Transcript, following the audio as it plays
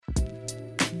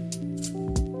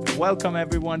Welcome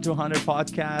everyone to Hunter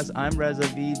Podcast. I'm Reza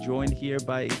V, joined here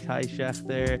by Itai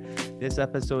Schechter. This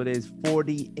episode is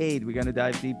 48. We're going to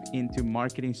dive deep into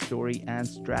marketing story and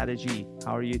strategy.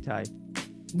 How are you,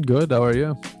 Itai? Good. How are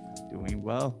you? Doing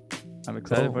well. I'm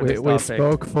excited for we, this we topic.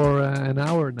 spoke for an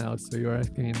hour now, so you're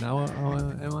asking now how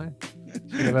am I?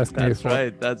 Should have asked me That's before.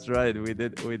 right. That's right. We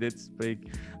did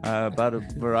speak about a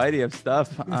variety of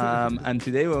stuff. And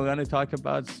today we're going to talk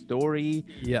about story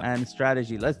and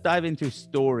strategy. Let's dive into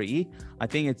story. I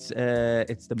think it's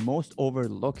the most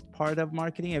overlooked part of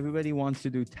marketing. Everybody wants to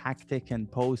do tactic and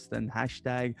post and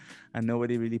hashtag, and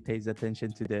nobody really pays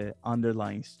attention to the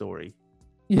underlying story.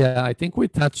 Yeah, I think we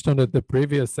touched on it the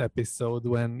previous episode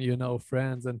when,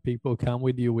 friends and people come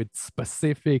with you with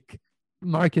specific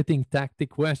marketing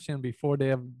tactic question before they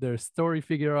have their story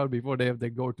figured out, before they have their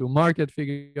go-to-market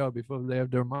figured out, before they have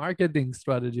their marketing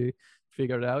strategy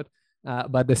figured out.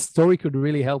 But the story could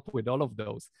really help with all of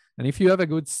those. And if you have a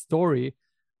good story,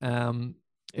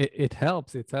 it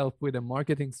helps. It helps with the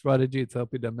marketing strategy. It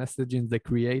helps with the messaging, the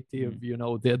creative,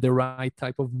 the right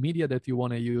type of media that you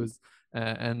want to use,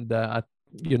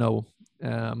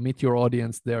 meet your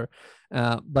audience there.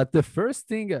 But the first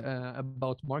thing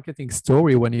about marketing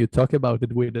story, when you talk about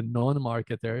it with a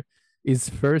non-marketer, is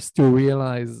first to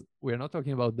realize we're not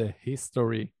talking about the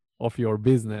history of your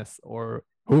business or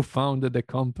who founded the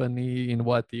company in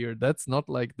what year. That's not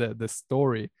like the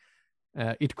story.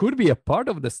 It could be a part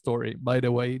of the story, by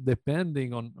the way,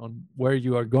 depending on where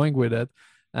you are going with it.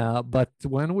 But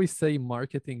when we say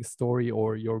marketing story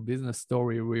or your business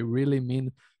story, we really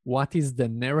mean what is the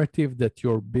narrative that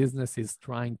your business is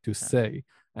trying to say,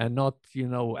 and not,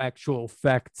 actual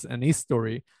facts and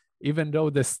history. Even though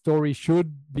the story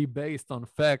should be based on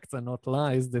facts and not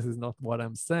lies, this is not what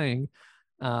I'm saying.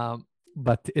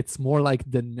 But it's more like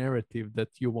the narrative that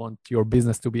you want your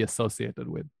business to be associated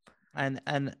with.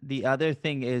 And the other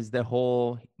thing is the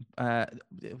whole I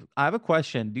have a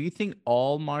question. Do you think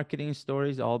all marketing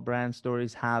stories, all brand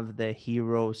stories have the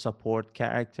hero support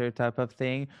character type of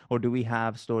thing, or do we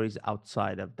have stories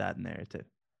outside of that narrative?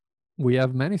 We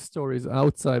have many stories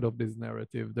outside of this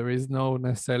narrative. There is no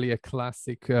necessarily a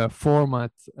classic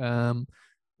format.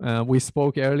 We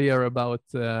spoke earlier about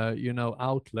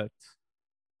outlet.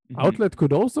 Outlet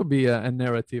could also be a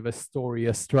narrative, a story,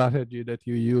 a strategy that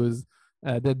you use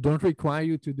that don't require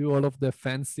you to do all of the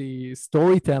fancy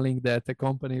storytelling that a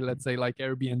company, let's say like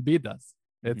Airbnb does.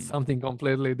 It's something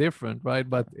completely different, right?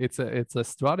 But it's a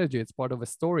strategy. It's part of a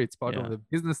story. It's part of the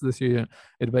business decision.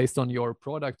 It's based on your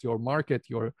product, your market,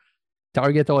 your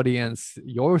target audience,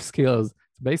 your skills.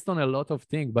 It's based on a lot of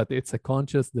things, but it's a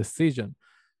conscious decision.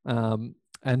 And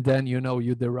then,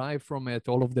 you derive from it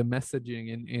all of the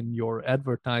messaging in your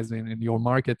advertising, in your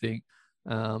marketing.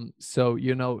 So,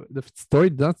 the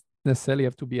story doesn't necessarily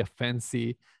have to be a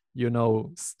fancy,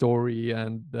 story.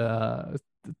 And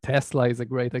Tesla is a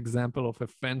great example of a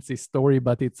fancy story,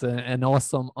 but it's an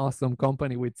awesome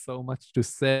company with so much to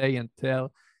say and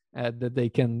tell that they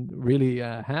can really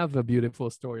have a beautiful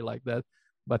story like that.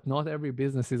 But not every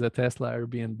business is a Tesla,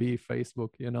 Airbnb,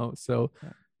 Facebook, so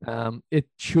it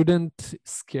shouldn't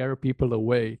scare people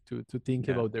away to think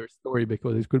about their story,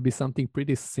 because it could be something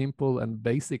pretty simple and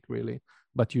basic, really,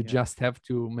 but you just have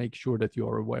to make sure that you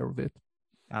are aware of it.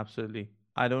 Absolutely.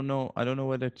 I don't know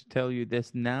whether to tell you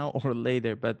this now or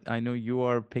later, but I know you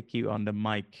are picky on the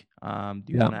mic. Do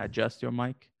you want to adjust your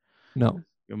mic? No.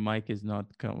 Your mic is not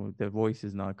the voice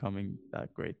is not coming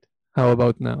that great. How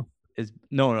about now?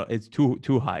 It's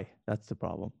too high. That's the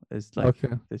problem. It's like,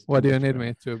 okay. What do you need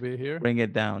me to be here? Bring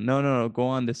it down. No. Go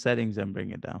on the settings and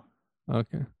bring it down.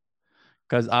 Okay.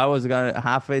 Because I was gonna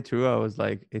halfway through, I was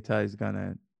like, Itai is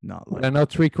gonna not like. We're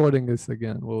not recording this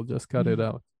again. We'll just cut it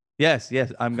out. Yes.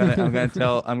 I'm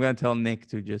gonna tell Nick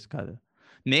to just cut it.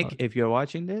 Nick, if you're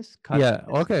watching this, cut it.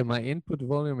 This. Okay. My input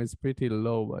volume is pretty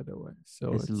low, by the way.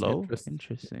 So it's low.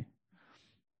 Interesting.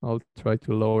 I'll try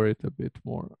to lower it a bit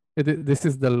more. This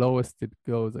is the lowest it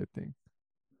goes, I think.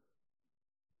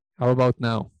 How about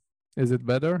now? Is it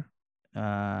better?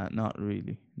 Not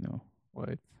really. No.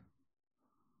 Wait.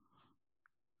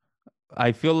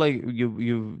 I feel like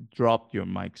you've dropped your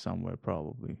mic somewhere,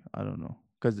 probably. I don't know,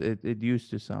 because it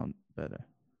used to sound better.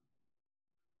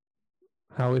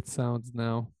 How it sounds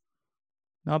now?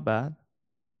 Not bad.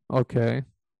 Okay.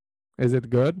 Is it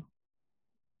good?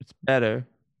 It's better.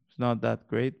 It's not that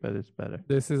great, but it's better.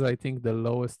 This is, I think, the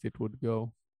lowest it would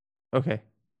go. Okay.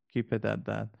 Keep it at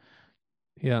that.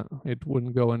 Yeah, it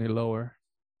wouldn't go any lower.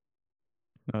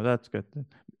 No, that's good.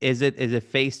 Is it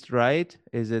faced right?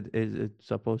 Is it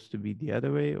supposed to be the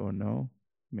other way or no?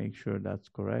 Make sure that's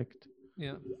correct.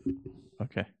 Yeah.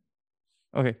 Okay.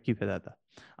 Okay, keep it at that.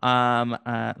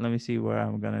 Let me see where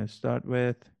I'm gonna start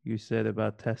with. You said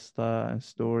about Tesla and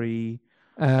story.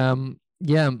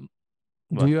 Yeah.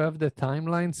 Do What? you have the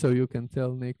timeline so you can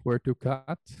tell Nick where to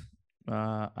cut?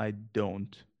 I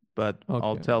don't, but I'll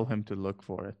Okay. tell him to look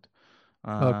for it.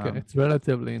 Okay. It's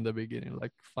relatively in the beginning,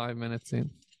 like 5 minutes in.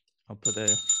 I'll put a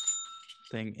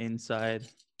thing inside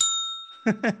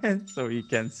so you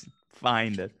can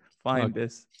find it. Find Okay.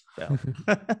 this bell.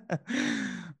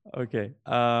 Okay.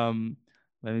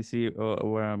 Let me see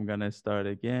where I'm gonna start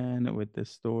again with the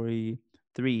story.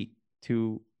 3,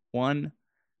 2, 1.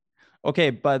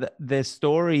 Okay, but the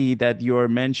story that you're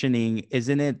mentioning,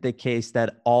 isn't it the case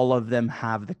that all of them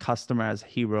have the customer as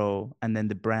hero and then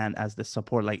the brand as the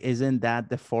support? Like, isn't that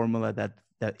the formula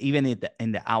that even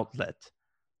in the outlet,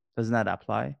 doesn't that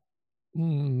apply?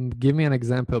 Give me an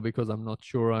example because I'm not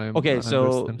sure I Okay,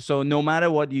 understand. so no matter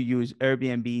what you use,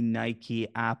 Airbnb, Nike,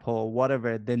 Apple,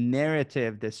 whatever, the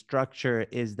narrative, the structure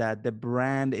is that the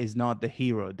brand is not the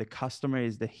hero. The customer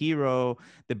is the hero.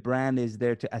 The brand is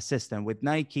there to assist them. With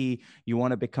Nike, you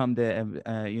want to become the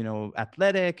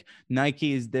athletic.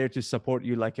 Nike is there to support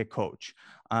you like a coach.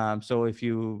 So if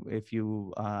you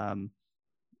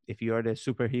are the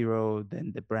superhero,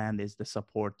 then the brand is the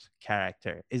support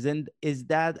character.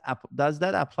 Does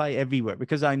that apply everywhere?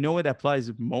 Because I know it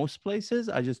applies most places.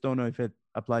 I just don't know if it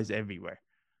applies everywhere.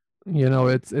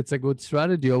 It's a good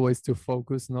strategy always to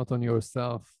focus not on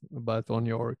yourself but on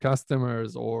your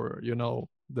customers, or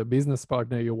the business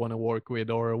partner you want to work with,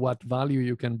 or what value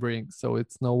you can bring. So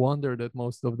it's no wonder that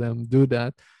most of them do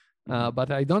that.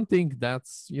 But I don't think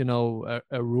that's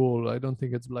a rule. I don't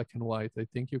think it's black and white. I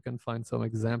think you can find some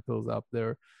examples up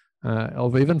there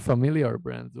of even familiar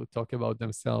brands who talk about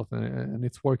themselves, and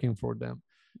it's working for them.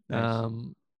 Nice.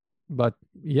 But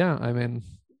yeah, I mean,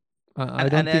 I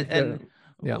don't think that.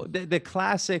 Yeah. The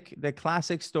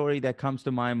classic story that comes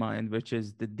to my mind, which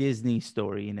is the Disney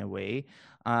story in a way,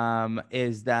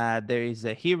 is that there is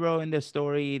a hero in the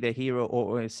story. The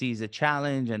hero sees a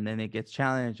challenge, and then it gets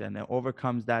challenged, and then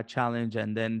overcomes that challenge,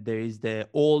 and then there is the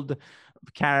old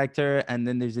character, and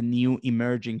then there's a new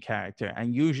emerging character.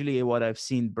 And usually what I've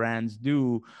seen brands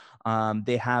do,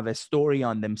 they have a story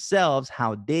on themselves,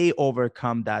 how they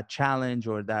overcome that challenge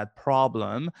or that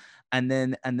problem, and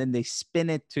then they spin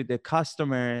it to the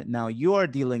customer. Now you are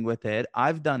dealing with it.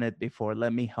 I've done it before.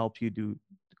 Let me help you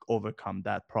overcome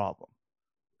that problem.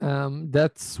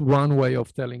 That's one way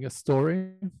of telling a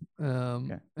story.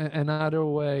 Okay. Another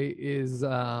way is,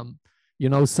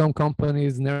 some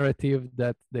companies' narrative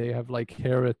that they have like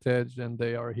heritage and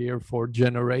they are here for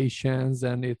generations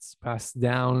and it's passed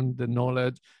down the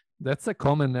knowledge. That's a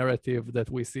common narrative that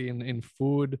we see in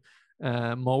food.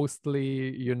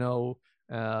 Mostly,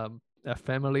 a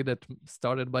family that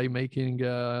started by making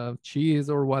cheese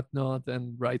or whatnot,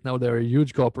 and right now they're a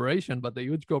huge corporation, but the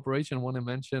huge corporation want to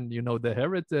mention the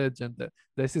heritage, and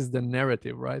this is the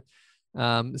narrative, right?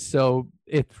 So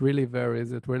it really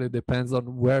varies. It really depends on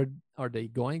where are they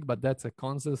going, but that's a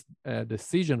conscious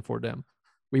decision for them.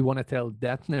 We want to tell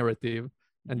that narrative,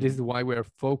 and this is why we're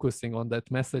focusing on that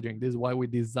messaging. This is why we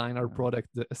design our product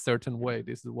a certain way.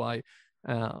 This is why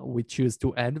we choose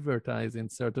to advertise in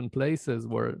certain places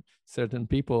where certain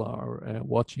people are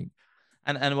watching.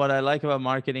 And what I like about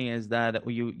marketing is that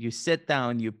you sit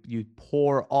down, you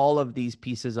pour all of these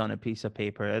pieces on a piece of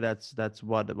paper. That's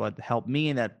what helped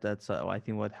me. That's I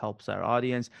think what helps our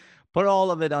audience. Put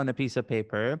all of it on a piece of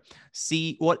paper.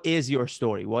 See what is your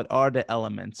story. What are the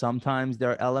elements? Sometimes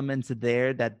there are elements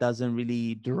there that doesn't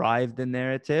really drive the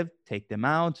narrative. Take them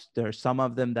out. There are some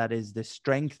of them that is the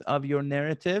strength of your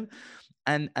narrative.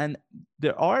 And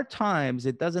there are times,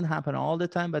 it doesn't happen all the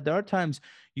time, but there are times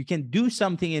you can do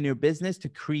something in your business to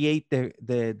create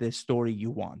the story you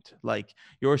want. Like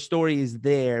your story is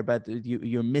there, but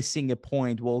you're missing a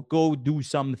point. Well, go do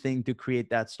something to create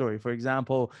that story. For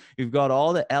example, you've got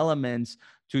all the elements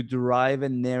to derive a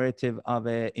narrative of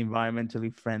an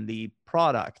environmentally friendly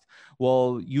product.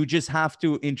 Well, you just have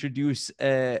to introduce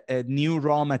a new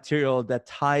raw material that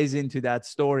ties into that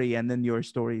story, and then your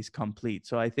story is complete.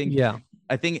 So I think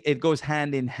it goes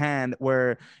hand in hand,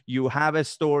 where you have a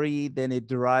story, then it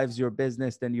drives your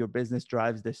business, then your business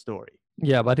drives the story.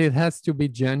 Yeah, but it has to be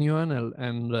genuine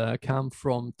and come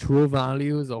from true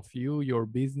values of you, your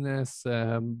business,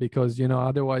 because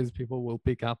otherwise people will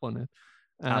pick up on it.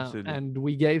 Absolutely. And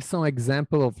we gave some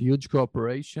example of huge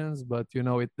corporations, but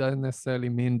it doesn't necessarily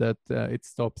mean that it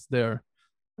stops there.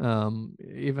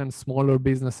 Even smaller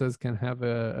businesses can have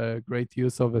a great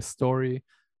use of a story.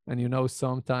 And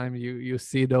sometimes you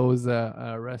see those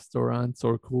restaurants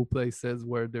or cool places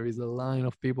where there is a line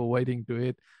of people waiting to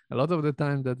eat. A lot of the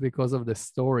time that's because of the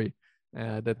story.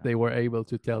 that they were able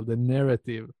to tell the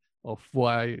narrative of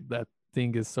why that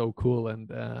thing is so cool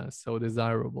and so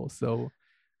desirable. So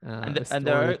And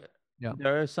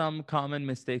there are some common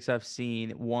mistakes I've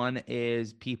seen. One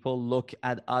is people look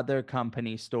at other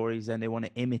company stories and they want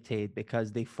to imitate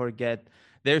because they forget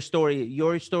their story.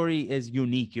 Your story is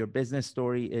unique. Your business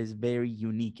story is very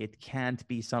unique. It can't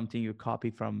be something you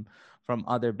copy from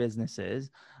other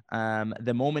businesses.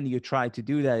 The moment you try to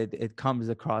do that, it comes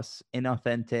across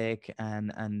inauthentic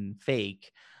and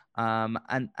fake.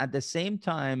 And at the same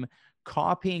time,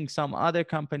 copying some other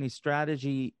company's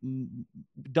strategy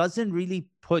doesn't really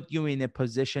put you in a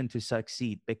position to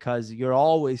succeed, because you're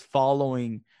always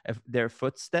following their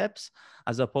footsteps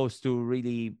as opposed to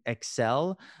really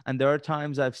excel. And there are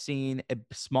times I've seen a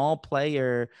small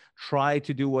player try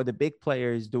to do what a big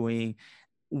player is doing.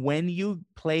 When you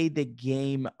play the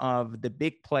game of the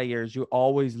big players, you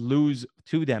always lose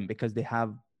to them because they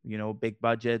have, big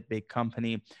budget, big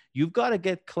company. You've got to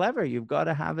get clever. You've got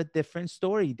to have a different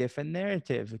story, different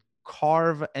narrative,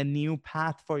 carve a new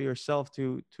path for yourself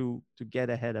to get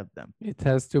ahead of them. It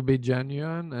has to be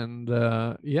genuine, and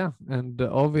and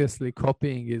obviously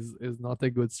copying is not a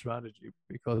good strategy,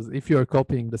 because if you're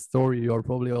copying the story, you're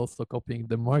probably also copying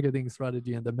the marketing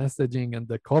strategy and the messaging and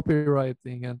the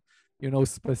copywriting and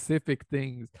specific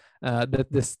things that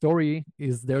the story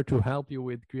is there to help you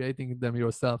with creating them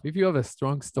yourself. If you have a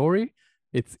strong story,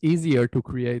 it's easier to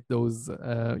create those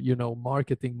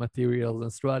marketing materials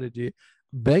and strategy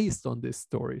based on this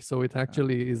story. So it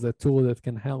actually is a tool that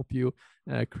can help you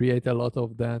create a lot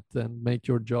of that and make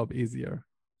your job easier.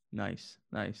 Nice.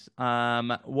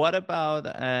 What about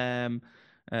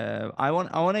I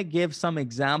want to give some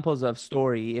examples of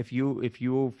story. If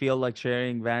you feel like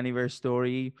sharing Vaniver's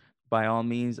story, by all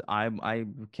means, I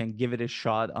can give it a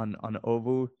shot on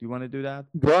Ovu. Do you want to do that?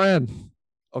 Go ahead.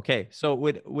 Okay, so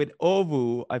with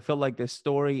Ovu, I feel like the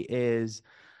story is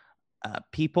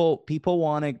people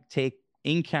want to take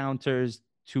encounters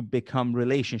to become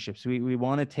relationships. We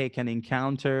want to take an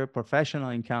encounter,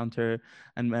 professional encounter,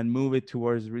 and move it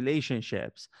towards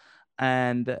relationships.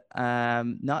 And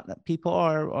not people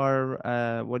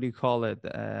are what do you call it?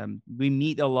 We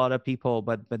meet a lot of people,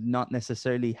 but not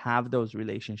necessarily have those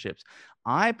relationships.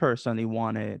 I personally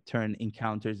want to turn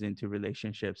encounters into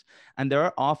relationships, and there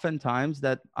are often times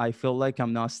that I feel like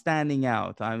I'm not standing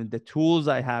out. The tools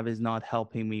I have is not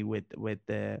helping me with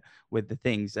the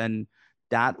things, and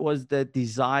that was the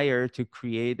desire to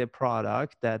create a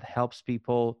product that helps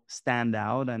people stand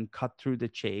out and cut through the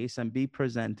chase and be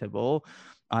presentable.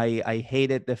 I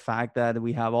hated the fact that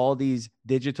we have all these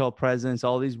digital presence,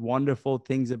 all these wonderful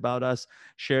things about us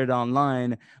shared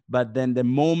online. But then the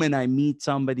moment I meet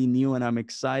somebody new and I'm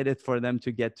excited for them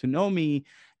to get to know me,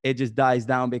 it just dies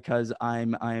down because I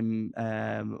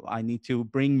need to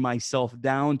bring myself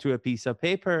down to a piece of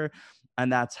paper.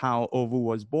 And that's how Ovu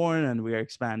was born. And we're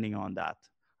expanding on that.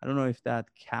 I don't know if that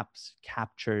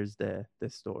captures the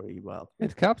story well.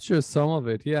 It captures some of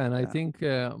it, yeah. And I think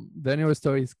Vaniver's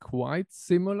story is quite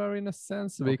similar in a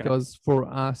sense, because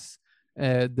for us,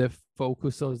 the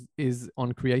focus is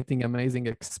on creating amazing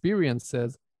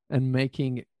experiences and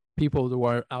making people who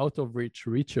are out of reach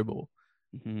reachable,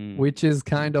 which is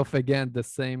kind of, again, the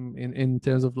same in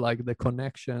terms of like the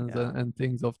connections and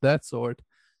things of that sort.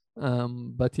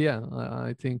 But yeah,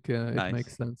 I think it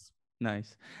makes sense.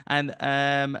 Nice. And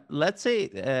let's say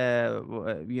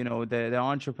the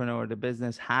entrepreneur, the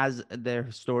business has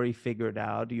their story figured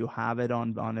out. You have it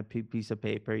on a piece of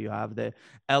paper. You have the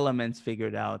elements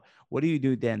figured out. What do you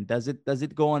do then? Does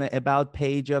it go on an about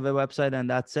page of a website and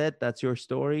that's it? That's your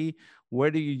story? Where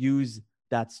do you use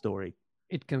that story?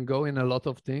 It can go in a lot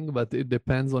of things, but it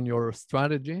depends on your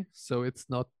strategy. So it's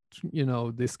not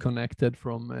disconnected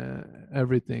from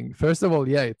everything. First of all,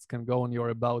 it can go on your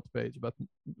about page, but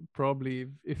probably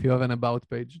if you have an about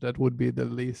page, that would be the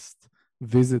least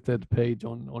visited page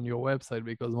on your website,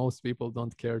 because most people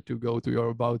don't care to go to your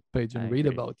about page and read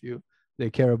about you. They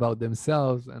care about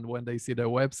themselves, and when they see their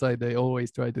website, they always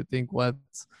try to think, what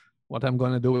I'm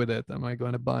going to do with it? Am I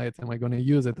going to buy it? Am I going to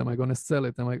use it? Am I going to sell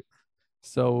it?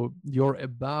 So your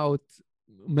about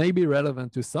may be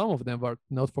relevant to some of them, but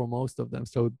not for most of them.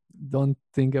 So don't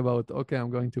think about, okay, I'm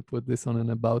going to put this on an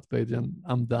about page and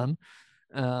I'm done.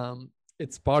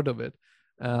 It's part of it.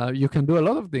 You can do a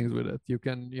lot of things with it. You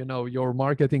can, your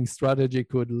marketing strategy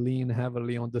could lean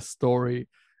heavily on the story.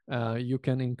 You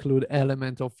can include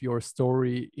element of your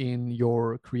story in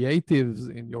your creatives,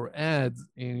 in your ads,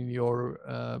 in your,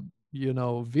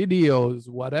 videos,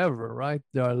 whatever, right?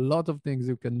 There are a lot of things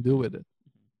you can do with it.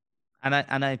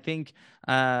 And I think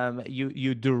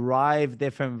you derive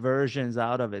different versions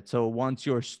out of it. So once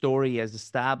your story is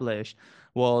established,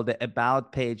 well, the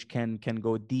about page can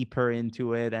go deeper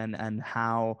into it, and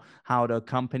how the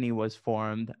company was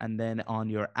formed. And then on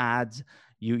your ads,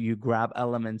 you grab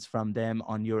elements from them.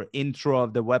 On your intro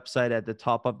of the website, at the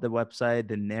top of the website,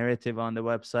 the narrative on the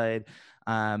website,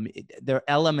 there are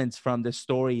elements from the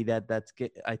story that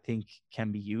I think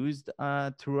can be used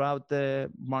throughout the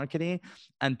marketing.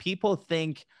 And people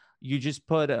think you just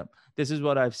put a, this is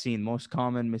what I've seen, most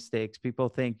common mistakes. People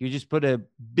think you just put a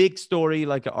big story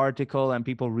like an article and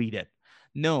people read it.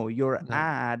 No, your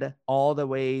ad all the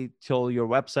way till your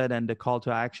website and the call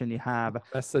to action you have,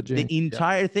 messaging, the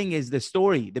entire thing is the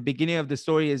story. The beginning of the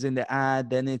story is in the ad,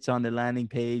 then it's on the landing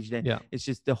page, then it's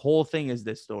just the whole thing is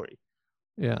the story.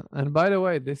 Yeah. And by the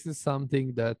way, this is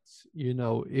something that, you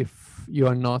know, if you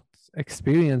are not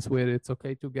experienced with, it's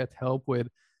okay to get help with.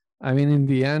 I mean, in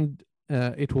the end,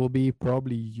 it will be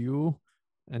probably you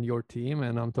and your team.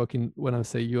 And I'm talking, when I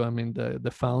say you, I mean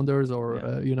the founders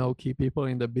or, you know, key people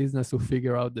in the business who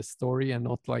figure out the story, and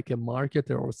not like a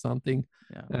marketer or something.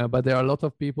 But there are a lot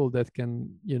of people that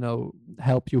can, you know,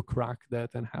 help you crack that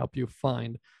and help you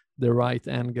find the right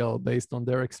angle based on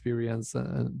their experience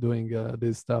doing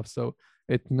this stuff. So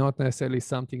it's not necessarily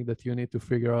something that you need to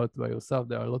figure out by yourself.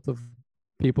 There are a lot of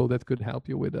people that could help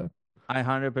you with that. I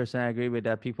 100% agree with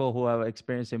that. People who have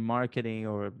experience in marketing,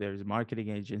 or if there's a marketing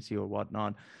agency or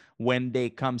whatnot, when they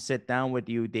come sit down with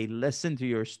you, they listen to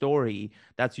your story.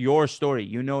 That's your story.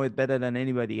 You know it better than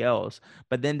anybody else.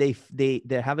 But then they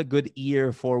have a good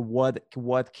ear for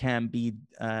what can be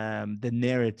the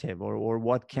narrative, or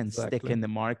what can stick in the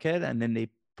market, and then they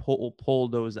pull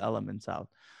those elements out.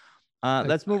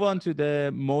 Let's move on to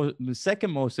the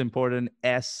second most important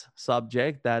S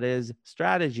subject, that is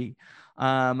strategy.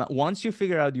 Once you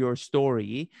figure out your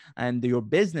story and your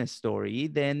business story,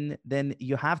 then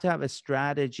you have to have a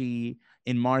strategy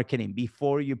in marketing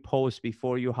before you post,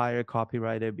 before you hire a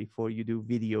copywriter, before you do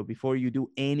video, before you do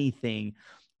anything.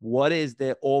 What is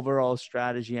the overall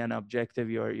strategy and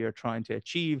objective you're trying to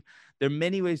achieve? There are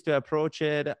many ways to approach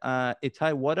it.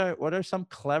 Itai, what are some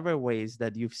clever ways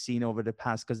that you've seen over the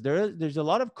past? Because there's a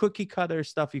lot of cookie cutter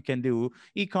stuff you can do.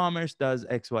 E-commerce does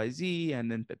XYZ,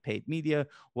 and then paid media.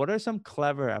 What are some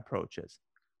clever approaches?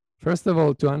 First of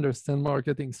all, to understand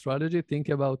marketing strategy, think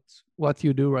about what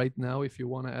you do right now if you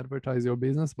want to advertise your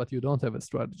business, but you don't have a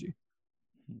strategy.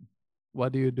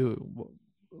 What do you do?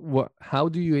 How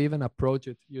do you even approach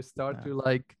it? You start to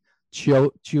like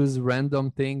choose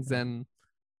random things and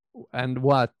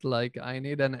what, like, I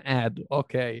need an ad.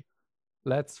 Okay,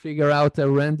 let's figure out a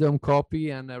random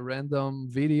copy and a random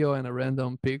video and a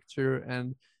random picture.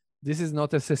 And this is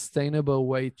not a sustainable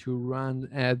way to run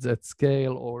ads at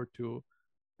scale, or to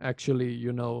actually,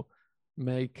 you know,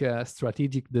 make a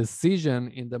strategic decision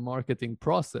in the marketing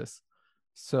process.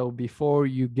 So before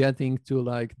you get into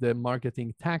like the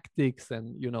marketing tactics,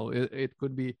 and, you know, it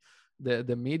could be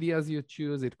the medias you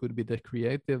choose, it could be the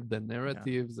creative, the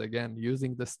narratives, again,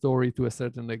 using the story to a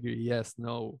certain degree, yes,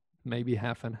 no, maybe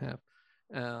half and half,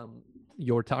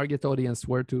 your target audience,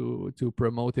 where to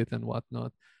promote it and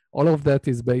whatnot. All of that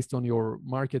is based on your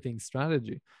marketing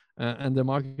strategy. And the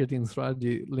marketing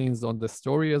strategy leans on the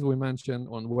story, as we mentioned,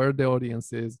 on where the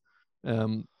audience is,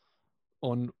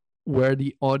 on where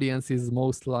the audience is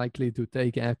most likely to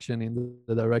take action in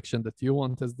the direction that you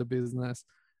want as the business,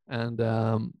 and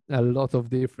a lot of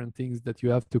different things that you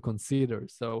have to consider.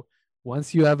 So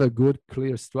once you have a good,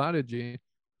 clear strategy,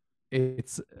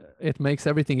 it makes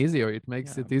everything easier. It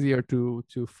makes it easier to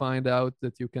find out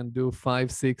that you can do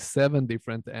 5, 6, 7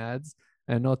 different ads,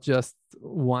 and not just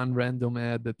one random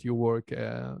ad that you work,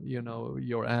 you know,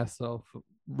 your ass off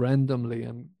randomly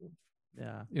and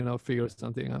you know, figure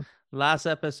something out. Last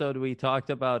episode we talked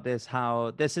about this,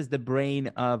 how this is the brain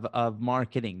of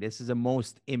marketing. This is the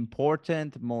most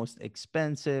important, most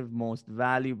expensive, most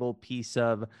valuable piece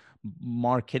of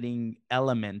marketing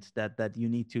element that you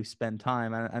need to spend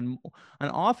time. And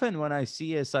often when I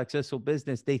see a successful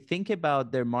business, they think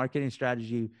about their marketing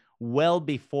strategy well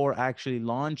before actually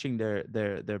launching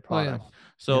their product.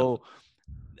 So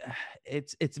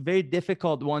it's very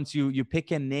difficult once you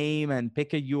pick a name and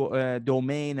pick a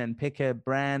domain and pick a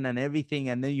brand and everything,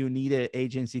 and then you need an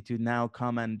agency to now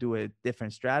come and do a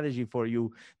different strategy for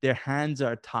you. Their hands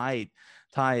are tied.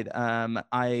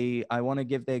 I want to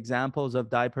give the examples of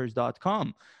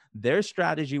diapers.com. Their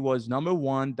strategy was, number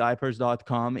one,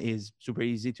 diapers.com is super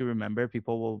easy to remember.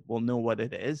 People will know what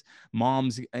it is.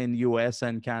 Moms in US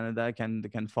and Canada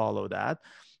can follow that.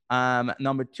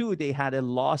 Number two, they had a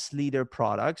loss leader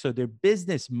product. So their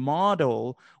business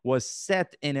model was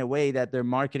set in a way that their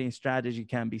marketing strategy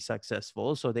can be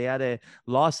successful. So they had a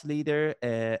loss leader,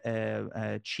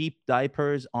 cheap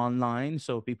diapers online,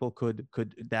 so people could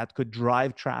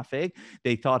drive traffic.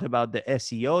 They thought about the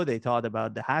SEO, they thought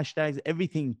about the hashtags,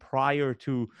 everything prior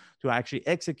to actually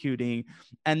executing.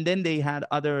 And then they had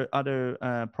other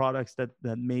products that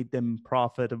made them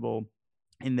profitable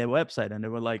in their website. And they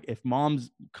were like, if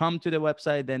moms come to the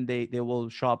website, then they will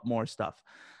shop more stuff.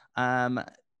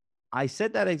 I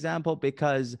said that example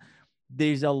because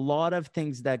there's a lot of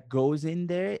things that goes in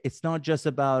there. It's not just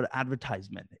about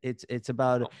advertisement. It's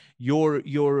about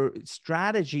your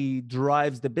strategy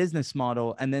drives the business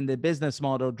model, and then the business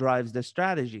model drives the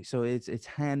strategy. So it's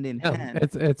hand in hand.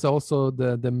 It's also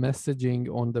the messaging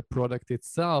on the product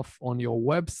itself, on your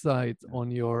website, on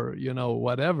your,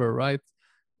 whatever, right?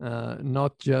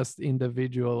 Not just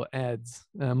individual ads.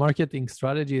 Marketing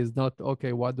strategy is not,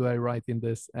 okay, what do I write in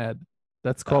this ad?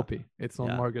 That's copy. It's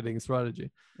not marketing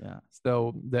strategy. Yeah.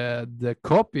 So the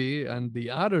copy and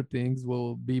the other things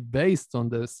will be based on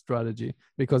the strategy,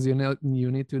 because you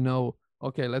need to know,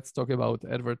 okay, let's talk about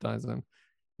advertising.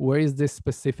 Where is this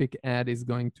specific ad is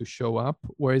going to show up?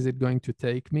 Where is it going to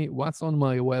take me? What's on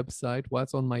my website?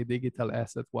 What's on my digital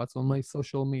asset? What's on my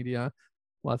social media?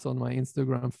 What's on my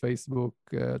Instagram, Facebook,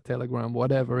 Telegram,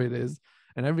 whatever it is.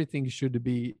 And everything should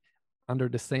be under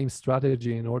the same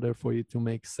strategy in order for it to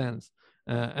make sense.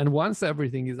 And once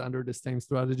everything is under the same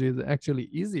strategy, it's actually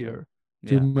easier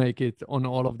to make it on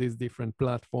all of these different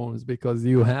platforms, because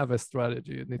you have a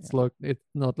strategy, and it's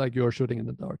not like you're shooting in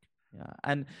the dark. Yeah,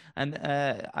 and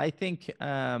I think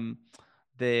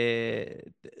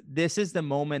this is the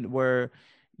moment where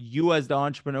you, as the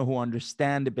entrepreneur who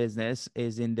understand the business,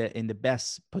 is in the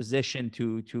best position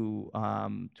to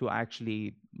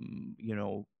actually,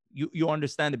 you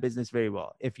understand the business very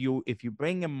well. If you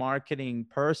bring a marketing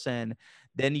person,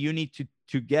 then you need to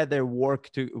together work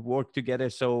together,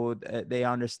 so they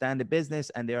understand the business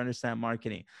and they understand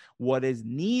marketing. What is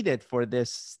needed for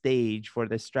this stage, for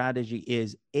the strategy,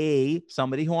 is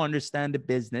somebody who understands the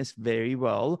business very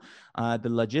well, the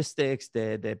logistics,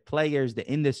 the players, the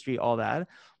industry, all that.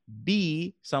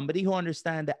 B, somebody who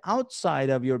understands the outside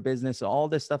of your business, all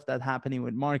the stuff that's happening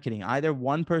with marketing. Either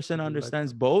one person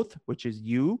understands both, which is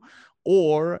you,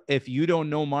 or if you don't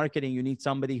know marketing, you need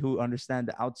somebody who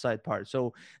understands the outside part.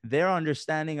 So their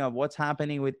understanding of what's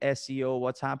happening with SEO,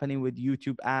 what's happening with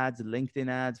YouTube ads, LinkedIn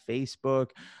ads,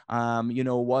 Facebook,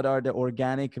 what are the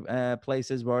organic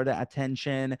places, where are the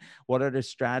attention, what are the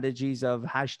strategies of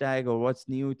hashtag, or what's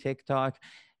new, TikTok.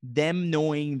 Them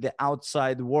knowing the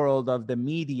outside world of the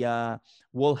media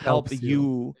will help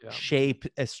you shape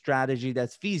a strategy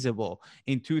that's feasible.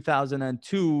 In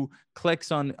 2002,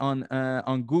 clicks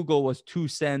on Google was 2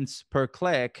 cents per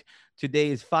click. Today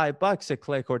is $5 a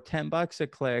click or $10 a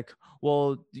click.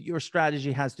 Well, your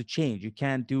strategy has to change. You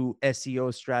can't do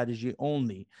SEO strategy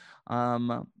only.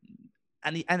 And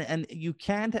you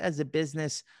can't, as a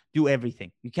business, do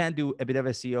everything. You can't do a bit of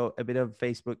SEO, a bit of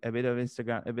Facebook, a bit of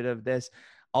Instagram, a bit of this.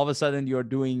 All of a sudden you're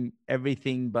doing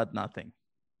everything but nothing.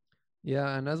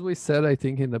 Yeah. And as we said, I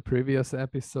think in the previous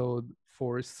episode,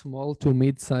 for small to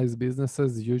mid-sized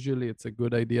businesses, usually it's a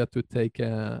good idea to take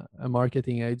a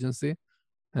marketing agency,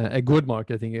 a good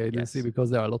marketing agency, because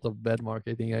there are a lot of bad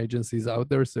marketing agencies out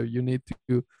there. So you need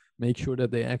to make sure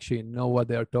that they actually know what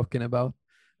they are talking about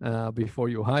before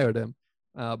you hire them.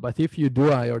 But if you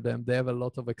do hire them, they have a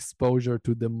lot of exposure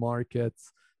to the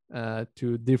markets,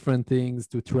 to different things,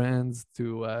 to trends,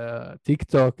 to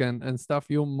TikTok and stuff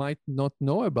you might not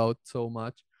know about so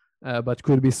much, but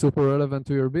could be super relevant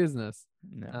to your business.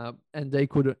 And they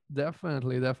could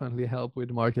definitely help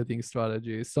with marketing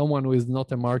strategy. Someone who is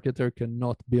not a marketer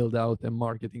cannot build out a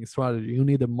marketing strategy. You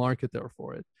need a marketer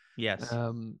for it. Yes.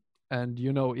 And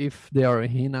if they are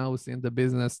in-house in the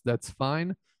business, that's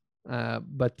fine.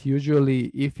 But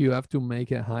usually if you have to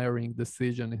make a hiring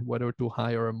decision, whether to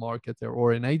hire a marketer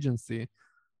or an agency,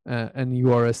 and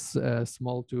you are a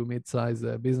small to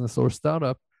mid-sized business or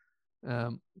startup,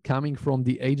 coming from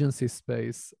the agency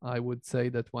space, I would say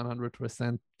that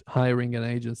 100% hiring an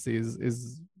agency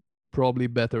is probably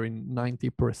better in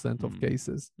 90% of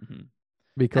cases,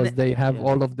 because they have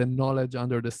all of the knowledge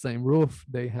under the same roof.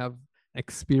 They have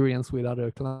experience with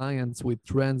other clients, with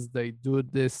trends. They do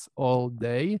this all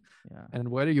day. And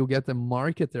whether you get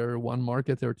one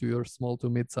marketer to your small to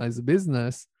mid-sized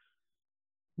business,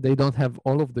 they don't have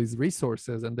all of these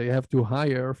resources, and they have to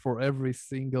hire for every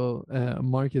single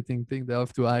marketing thing. They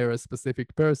have to hire a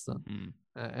specific person.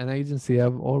 An agency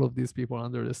have all of these people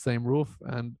under the same roof,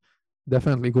 and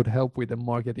definitely could help with the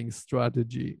marketing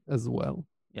strategy as well.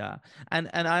 Yeah. And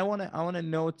I want to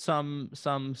note some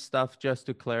stuff just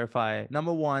to clarify.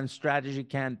 Number one, strategy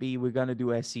can't be we're going to do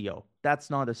SEO.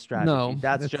 That's not a strategy. No,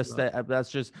 That's it's just not.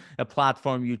 that's just a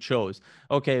platform you chose.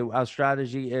 Okay, our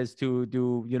strategy is to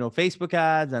do, Facebook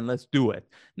ads, and let's do it.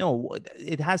 No,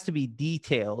 it has to be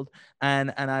detailed,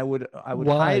 and I would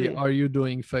Why highly. are you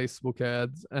doing Facebook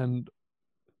ads? And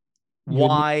you need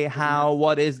Why, how,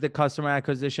 what is the customer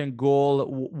acquisition goal?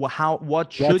 What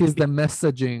what should is be. the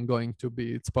messaging going to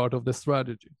be? It's part of the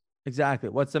strategy. Exactly.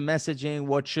 What's the messaging?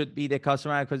 What should be the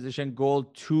customer acquisition goal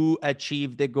to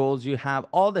achieve the goals you have?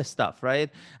 All this stuff, right?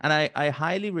 And I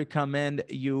highly recommend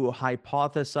you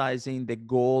hypothesizing the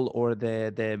goal or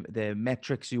the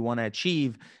metrics you want to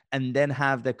achieve, and then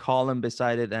have the column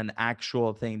beside it an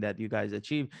actual thing that you guys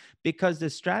achieve, because the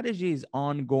strategy is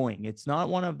ongoing. It's not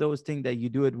one of those things that you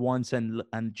do it once and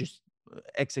just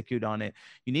execute on it.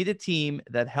 You need a team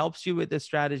that helps you with the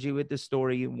strategy, with the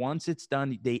story. Once it's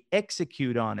done, they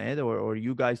execute on it, or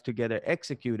you guys together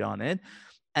execute on it.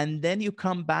 And then you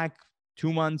come back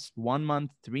 2 months, 1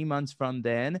 month, 3 months from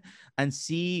then and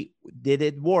see, did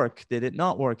it work? Did it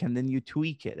not work? And then you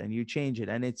tweak it and you change it.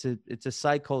 And it's a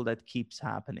cycle that keeps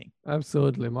happening.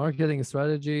 Absolutely. Marketing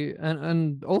strategy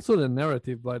and also the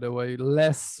narrative, by the way,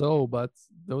 less so, but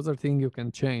those are things you can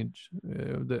change.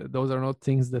 Those are not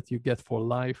things that you get for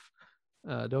life.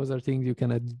 Those are things you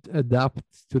can adapt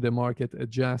to the market,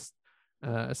 adjust,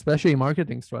 especially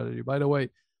marketing strategy. By the way,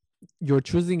 you're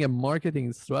choosing a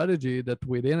marketing strategy that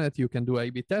within it you can do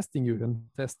A/B testing. You can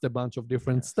test a bunch of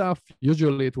different stuff.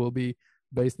 Usually it will be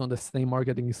based on the same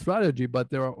marketing strategy,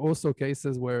 but there are also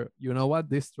cases where, you know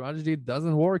what, this strategy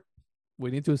doesn't work.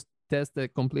 We need to test a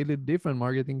completely different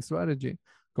marketing strategy,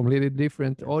 completely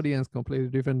different audience, completely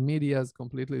different medias,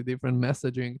 completely different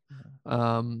messaging.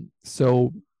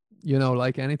 So,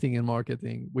 like anything in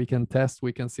marketing, we can test,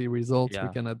 we can see results, we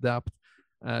can adapt,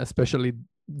 especially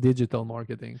digital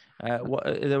marketing.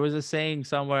 There was a saying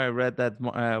somewhere I read that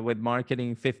with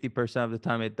marketing, 50% of the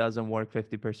time it doesn't work,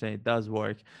 50% it does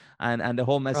work, and the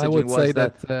whole messaging I would was say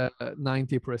that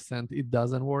 90% it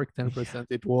doesn't work, 10%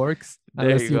 it works, there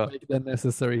unless you you go. make the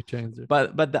necessary changes.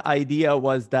 But the idea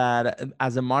was that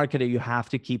as a marketer, you have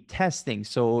to keep testing.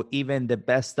 So even the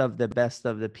best of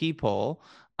the people,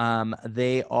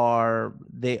 they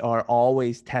are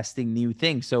always testing new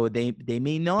things. So they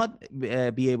may not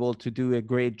be able to do a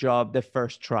great job the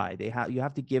first try. You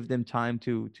have to give them time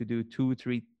to do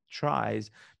 2-3 tries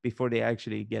before they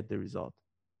actually get the result.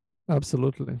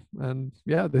 Absolutely. And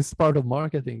yeah, this is part of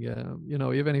marketing.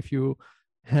 Even if you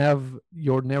have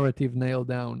your narrative nailed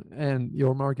down and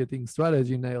your marketing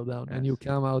strategy nailed down, and you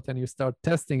come out and you start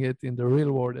testing it in the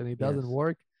real world and it doesn't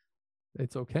work,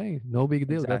 it's okay. No big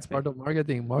deal. That's part of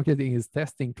marketing. Marketing is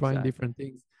testing, trying different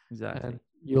things. Exactly. And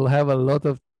you'll have a lot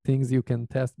of things you can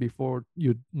test before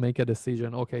you make a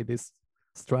decision. Okay, this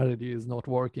strategy is not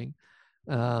working.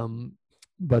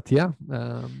 But yeah.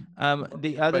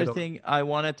 The other thing I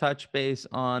want to touch base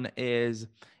on is,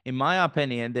 in my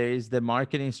opinion, there is the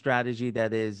marketing strategy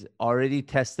that is already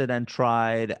tested and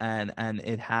tried, and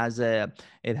it has a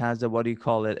what do you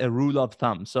call it, a rule of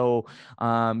thumb. So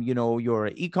you're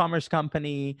an e-commerce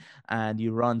company and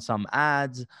you run some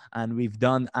ads, and we've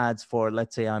done ads for,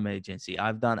 let's say I'm an agency,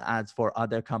 I've done ads for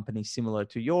other companies similar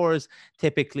to yours.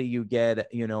 Typically you get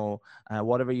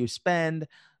whatever you spend,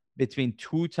 between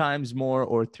 2 times more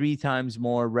or 3 times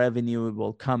more revenue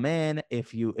will come in.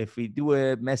 If we do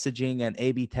a messaging and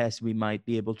A/B test, we might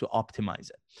be able to optimize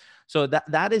it. So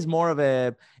that is more of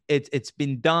a, it's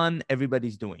been done,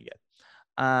 everybody's doing it.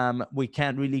 We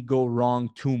can't really go wrong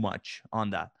too much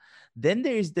on that. Then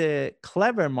there's the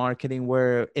clever marketing,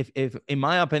 where if in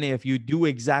my opinion, if you do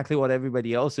exactly what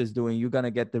everybody else is doing, you're going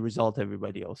to get the result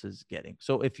everybody else is getting.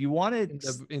 So if you want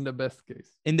to, in the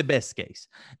best case,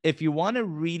 if you want to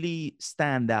really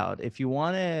stand out, if you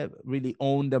want to really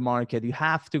own the market, you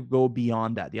have to go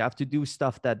beyond that. You have to do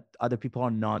stuff that other people are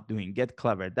not doing. Get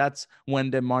clever. That's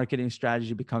when the marketing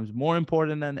strategy becomes more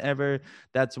important than ever.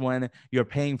 That's when you're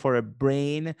paying for a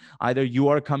brain. Either you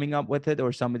are coming up with it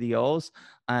or somebody else.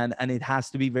 And it has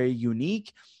to be very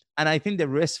unique. And I think the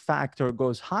risk factor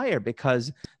goes higher,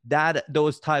 because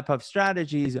those type of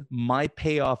strategies might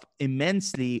pay off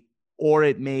immensely, or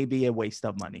it may be a waste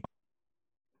of money.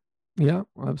 Yeah,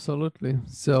 absolutely.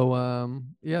 So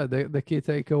the key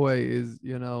takeaway is,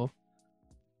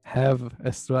 have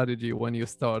a strategy when you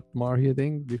start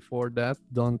marketing. Before that,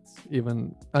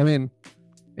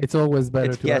 it's always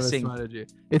better to have a strategy.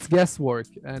 It's guesswork.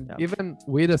 And even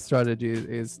with a strategy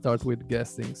is start with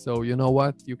guessing. So you know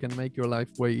what? You can make your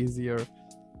life way easier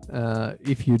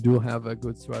if you do have a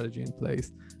good strategy in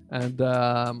place. And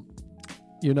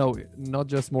not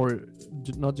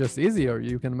just easier,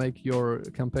 you can make your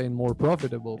campaign more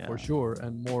profitable for sure,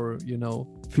 and more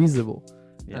feasible.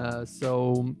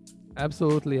 So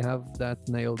absolutely have that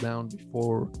nailed down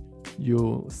before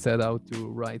you set out to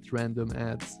write random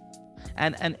ads.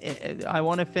 And I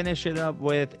want to finish it up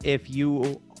with, if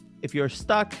you're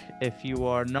stuck, if you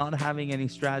are not having any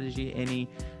strategy,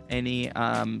 any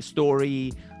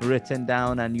story written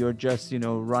down, and you're just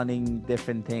running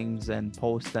different things and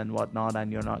posts and whatnot,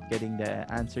 and you're not getting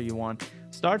the answer you want,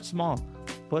 start small.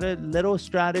 Put a little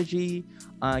strategy,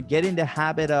 get in the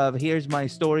habit of, here's my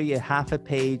story, a half a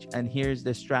page, and here's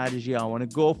the strategy, I want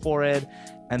to go for it,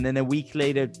 and then a week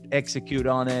later execute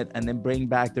on it, and then bring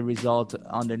back the result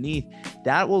underneath.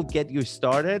 That will get you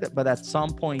started, but at some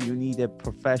point you need a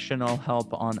professional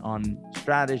help on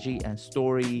strategy and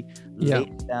story, lay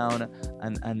it down,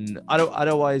 and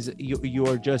otherwise you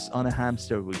are just on a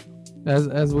hamster wheel.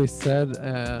 As we said,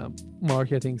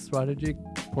 marketing strategy,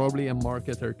 probably a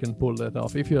marketer can pull that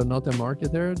off. If you're not a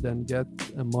marketer, then get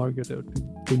a marketer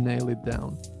to nail it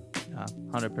down.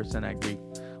 100% agree.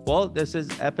 Well, this is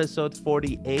episode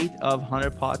 48 of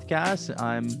Hunter Podcast.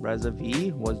 I'm Reza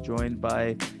V, was joined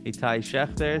by Itai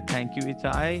Schechter. Thank you,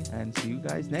 Itai, and see you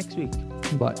guys next week.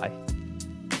 Bye. Bye.